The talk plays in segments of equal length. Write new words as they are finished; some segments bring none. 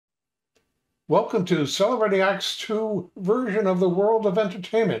Welcome to Celebrating Acts 2 version of the world of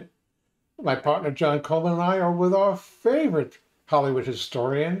entertainment. My partner John Coleman and I are with our favorite Hollywood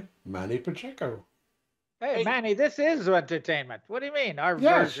historian, Manny Pacheco. Hey, Hey, Manny, this is entertainment. What do you mean? Our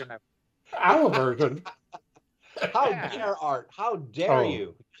Yes, version of our version. how yeah. dare Art? How dare Oh,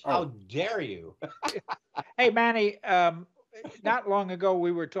 you? How oh, dare you? Hey, Manny, not long ago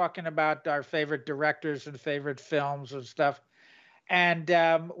we were talking about our favorite directors and favorite films and stuff. And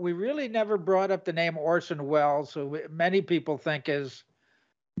we really never brought up the name Orson Welles, who many people think is,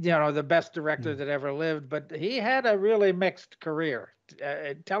 the best director that ever lived, but he had a really mixed career.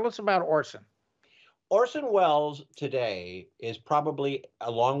 Tell us about Orson. Orson Welles today is probably,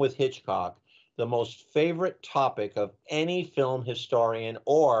 along with Hitchcock, the most favorite topic of any film historian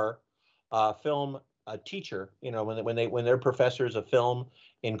or film teacher. You know, when they're professors of film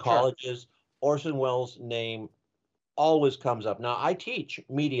in Sure. colleges, Orson Welles' name always comes up. Now, I teach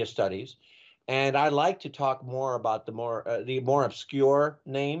media studies, and I like to talk more about the more obscure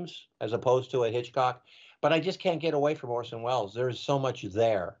names as opposed to a Hitchcock, but I just can't get away from Orson Welles. There is so much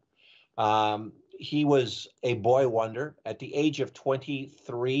there. He was a boy wonder. At the age of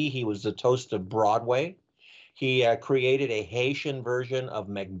 23, he was the toast of Broadway. He created a Haitian version of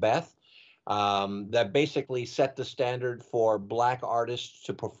Macbeth that basically set the standard for Black artists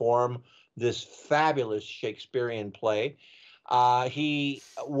to perform this fabulous Shakespearean play. He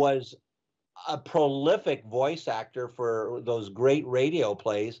was a prolific voice actor for those great radio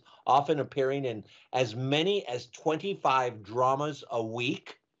plays, often appearing in as many as 25 dramas a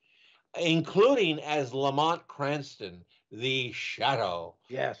week, including as Lamont Cranston, the Shadow.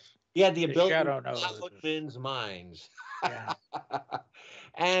 Yes. He had the The ability to Shadow knows. cloud men's minds. Yeah.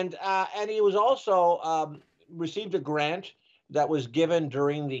 And he was also received a grant that was given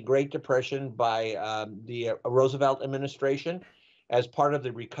during the Great Depression by the Roosevelt administration as part of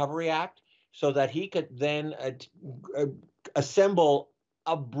the Recovery Act, so that he could then uh, assemble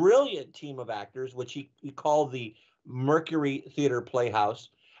a brilliant team of actors, which he called the Mercury Theater Playhouse.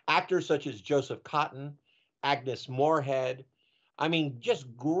 Actors such as Joseph Cotton, Agnes Moorehead. I mean, just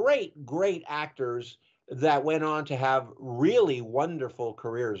great, great actors that went on to have really wonderful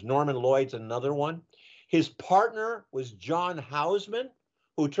careers. Norman Lloyd's another one. His partner was John Houseman,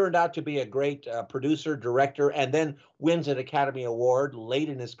 who turned out to be a great producer, director, and then wins an Academy Award late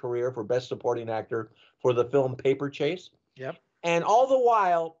in his career for Best Supporting Actor for the film Paper Chase. Yep. And all the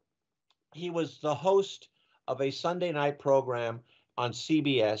while, he was the host of a Sunday night program on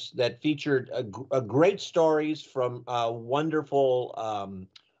CBS that featured a great stories from wonderful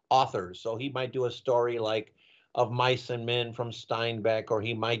authors. So he might do a story like of Mice and Men from Steinbeck, or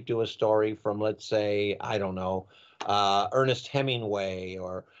he might do a story from, let's say, I don't know, Ernest Hemingway,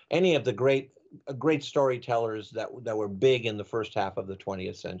 or any of the great storytellers that were big in the first half of the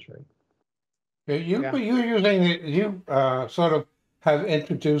 20th century. you Yeah. you're using it. You sort of have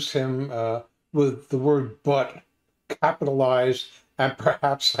introduced him with the word "but" capitalized and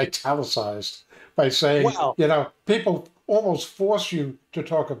perhaps italicized by saying, Well, people almost force you to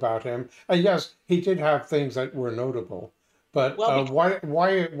talk about him. And yes, he did have things that were notable, but well, why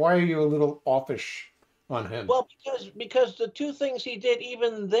are you a little offish on him? because the two things he did,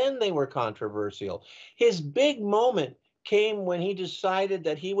 even then, they were controversial. His big moment came when he decided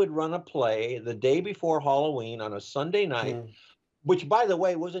that he would run a play the day before Halloween on a Sunday night, Mm. which, by the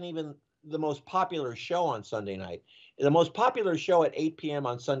way, wasn't even the most popular show on Sunday night. The most popular show at 8 p.m.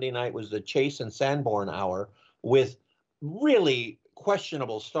 on Sunday night was the Chase and Sanborn Hour, with really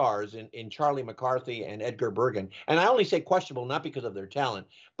questionable stars in Charlie McCarthy and Edgar Bergen. And I only say questionable not because of their talent,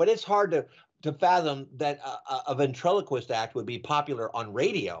 but it's hard to fathom that a ventriloquist act would be popular on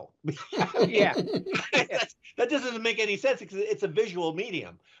radio. I mean, Yeah. Yeah. that doesn't make any sense because it's a visual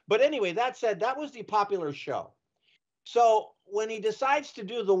medium. But anyway, that said, that was the popular show. So when he decides to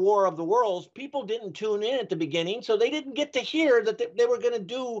do the War of the Worlds, people didn't tune in at the beginning, so they didn't get to hear that they were going to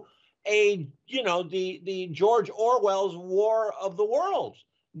do the George Orwell's War of the Worlds.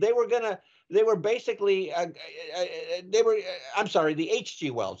 They were gonna they were basically they were I'm sorry, the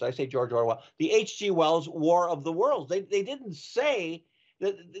H.G. Wells. I say George Orwell. The H.G. Wells War of the Worlds. They didn't say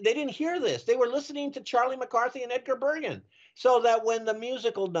that. They didn't hear this. They were listening to Charlie McCarthy and Edgar Bergen. So that when the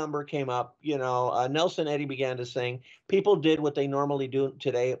musical number came up, Nelson Eddy began to sing. People did what they normally do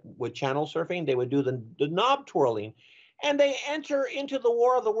today with channel surfing. They would do the knob twirling, and they enter into the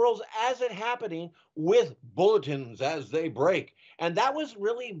War of the Worlds as it happening with bulletins as they break. And that was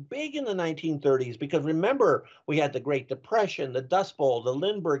really big in the 1930s because remember, we had the Great Depression, the Dust Bowl, the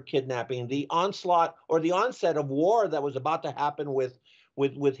Lindbergh kidnapping, the onslaught or the onset of war that was about to happen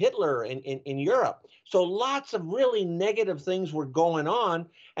with Hitler in Europe. So lots of really negative things were going on.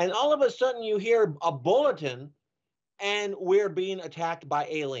 And all of a sudden you hear a bulletin and we're being attacked by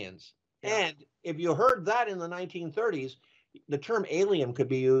aliens. Yeah. And if you heard that in the 1930s, the term alien could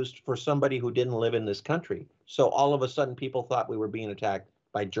be used for somebody who didn't live in this country. So all of a sudden people thought we were being attacked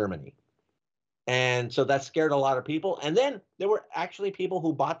by Germany. And so that scared a lot of people. And then there were actually people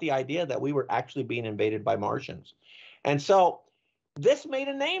who bought the idea that we were actually being invaded by Martians. And so this made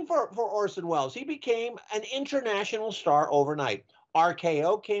a name for Orson Welles. He became an international star overnight.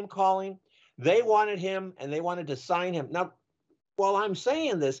 RKO came calling. They wanted him and they wanted to sign him. Now, while I'm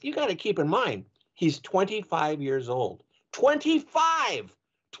saying this, you got to keep in mind, he's 25 years old. 25!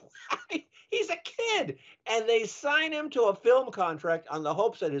 He's a kid. And they sign him to a film contract on the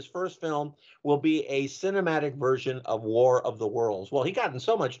hopes that his first film will be a cinematic version of War of the Worlds. Well, he got in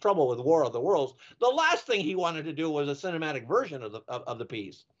so much trouble with War of the Worlds, the last thing he wanted to do was a cinematic version of the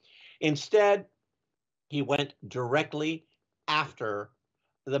piece. Instead, he went directly after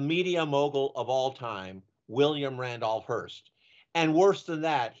the media mogul of all time, William Randolph Hearst. And worse than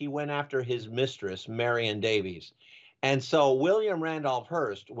that, he went after his mistress, Marion Davies. And so William Randolph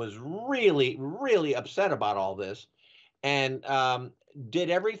Hearst was really, really upset about all this and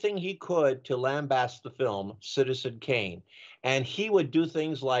did everything he could to lambast the film Citizen Kane. And he would do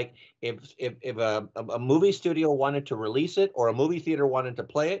things like if a movie studio wanted to release it or a movie theater wanted to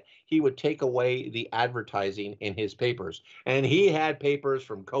play it, he would take away the advertising in his papers. And he had papers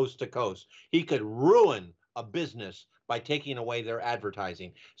from coast to coast. He could ruin a business by taking away their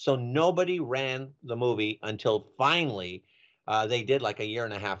advertising. So nobody ran the movie until finally they did, like a year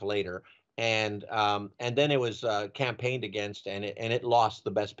and a half later. And then it was campaigned against, and it lost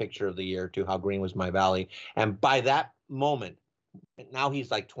the Best Picture of the year to How Green Was My Valley. And by that moment, now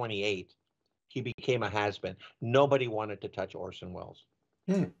he's like 28, he became a has-been. Nobody wanted to touch Orson Welles.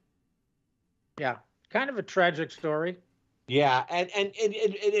 Yeah, kind of a tragic story. Yeah,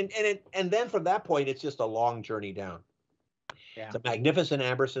 and then from that point, it's just a long journey down. Yeah. The Magnificent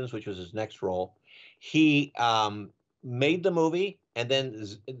Ambersons, which was his next role, he made the movie, and then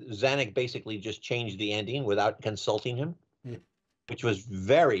Zanuck basically just changed the ending without consulting him, which was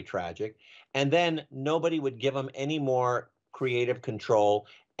very tragic. And then nobody would give him any more creative control,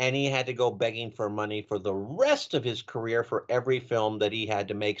 and he had to go begging for money for the rest of his career for every film that he had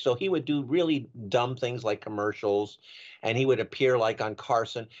to make. So he would do really dumb things like commercials, and he would appear like on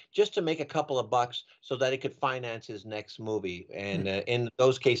Carson just to make a couple of bucks so that he could finance his next movie. And in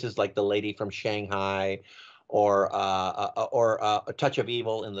those cases, like The Lady from Shanghai or A Touch of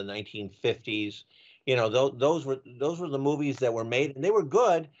Evil in the 1950s, you know, those were the movies that were made, and they were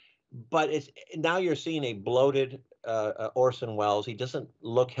good. But now you're seeing a bloated Orson Welles. He doesn't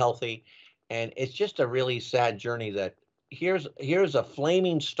look healthy, and it's just a really sad journey that here's a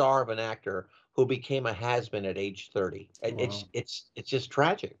flaming star of an actor who became a has-been at age 30. Wow. It's just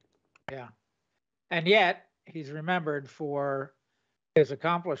tragic. Yeah, and yet he's remembered for his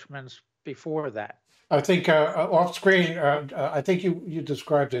accomplishments before that. I think off screen, I think you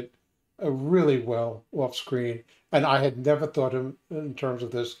described it really well off screen, and I had never thought of in terms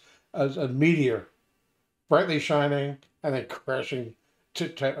of this as a meteor, brightly shining and then crashing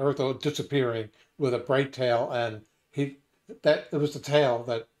to Earth or disappearing with a bright tail, and it was the tail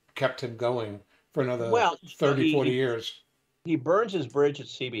that kept him going for another 30, 40 years. He burns his bridge at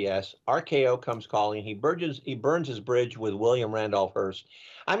CBS. RKO comes calling. He burns his bridge with William Randolph Hearst.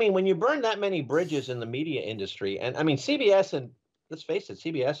 I mean, when you burn that many bridges in the media industry, and I mean, CBS and, let's face it,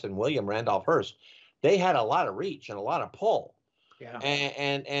 CBS and William Randolph Hearst, they had a lot of reach and a lot of pull. Yeah.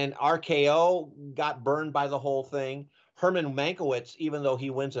 And RKO got burned by the whole thing. Herman Mankiewicz, even though he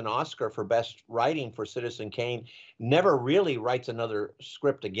wins an Oscar for best writing for Citizen Kane, never really writes another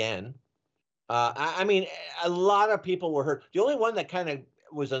script again. I mean, a lot of people were hurt. The only one that kind of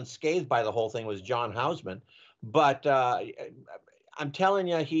was unscathed by the whole thing was John Houseman. But I'm telling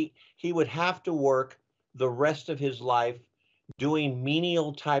you, he would have to work the rest of his life doing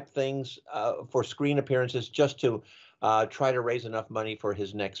menial type things for screen appearances just to try to raise enough money for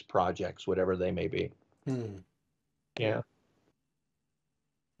his next projects, whatever they may be. Yeah.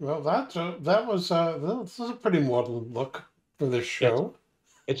 Well, that was a pretty maudlin look for this show.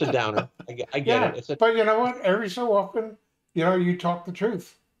 It's a downer. I get it. But you know what? Every so often, you talk the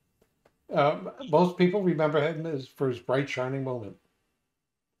truth. Most people remember him as for his bright, shining moment.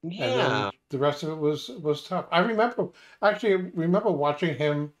 Yeah. And then the rest of it was tough. I remember watching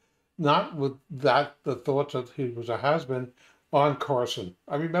him, not with the thoughts that he was a has-been, on Carson.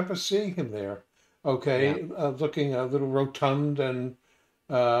 I remember seeing him there, looking a little rotund, and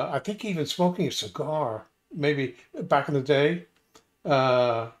I think even smoking a cigar, maybe back in the day.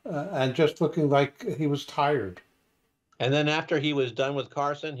 and just looking like he was tired. And then after he was done with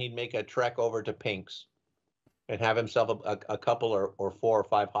Carson, he'd make a trek over to Pink's and have himself a couple or 4 or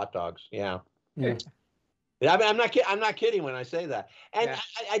 5 hot dogs. Yeah. Yeah. I mean, I'm not kidding when I say that. And Yeah.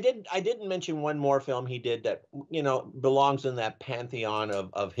 I didn't mention one more film he did that, you know, belongs in that pantheon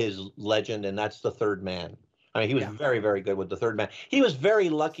of his legend, and that's The Third Man. I mean, he was very, very good with The Third Man. He was very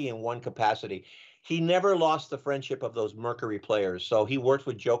lucky in one capacity. He never lost the friendship of those Mercury players. So he worked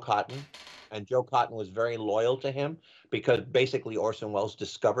with Joe Cotton, and Joe Cotton was very loyal to him because basically Orson Welles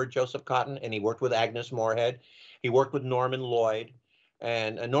discovered Joseph Cotton, and he worked with Agnes Moorehead. He worked with Norman Lloyd.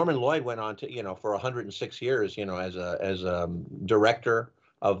 And Norman Lloyd went on to, you know, for 106 years, you know, as a director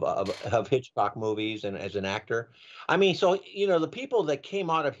of Hitchcock movies and as an actor. I mean, so, you know, the people that came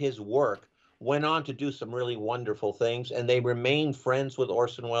out of his work went on to do some really wonderful things, and they remained friends with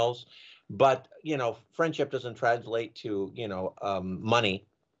Orson Welles. But, you know, friendship doesn't translate to, you know, money,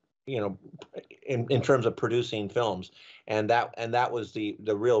 you know, in terms of producing films. And that was the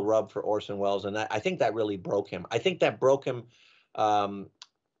real rub for Orson Welles. And I think that really broke him. I think that broke him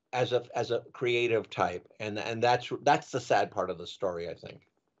as a creative type. And that's the sad part of the story, I think.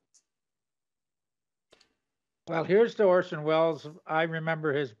 Well, here's to Orson Welles. I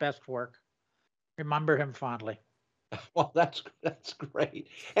remember his best work. Remember him fondly. Well, that's great.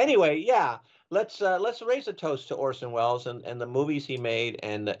 Anyway, yeah, let's raise a toast to Orson Welles and the movies he made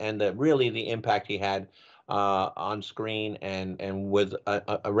and really the impact he had on screen and with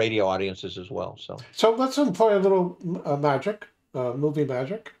radio audiences as well. So let's employ a little magic, movie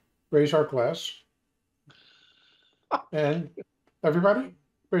magic. Raise our glass, and everybody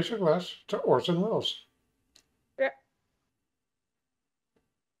raise your glass to Orson Welles. Yeah.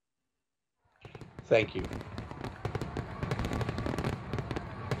 Thank you.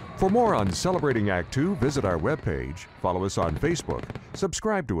 For more on Celebrating Act Two, visit our webpage, follow us on Facebook,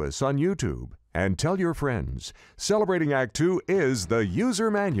 subscribe to us on YouTube, and tell your friends. Celebrating Act Two is the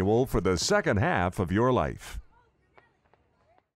user manual for the second half of your life.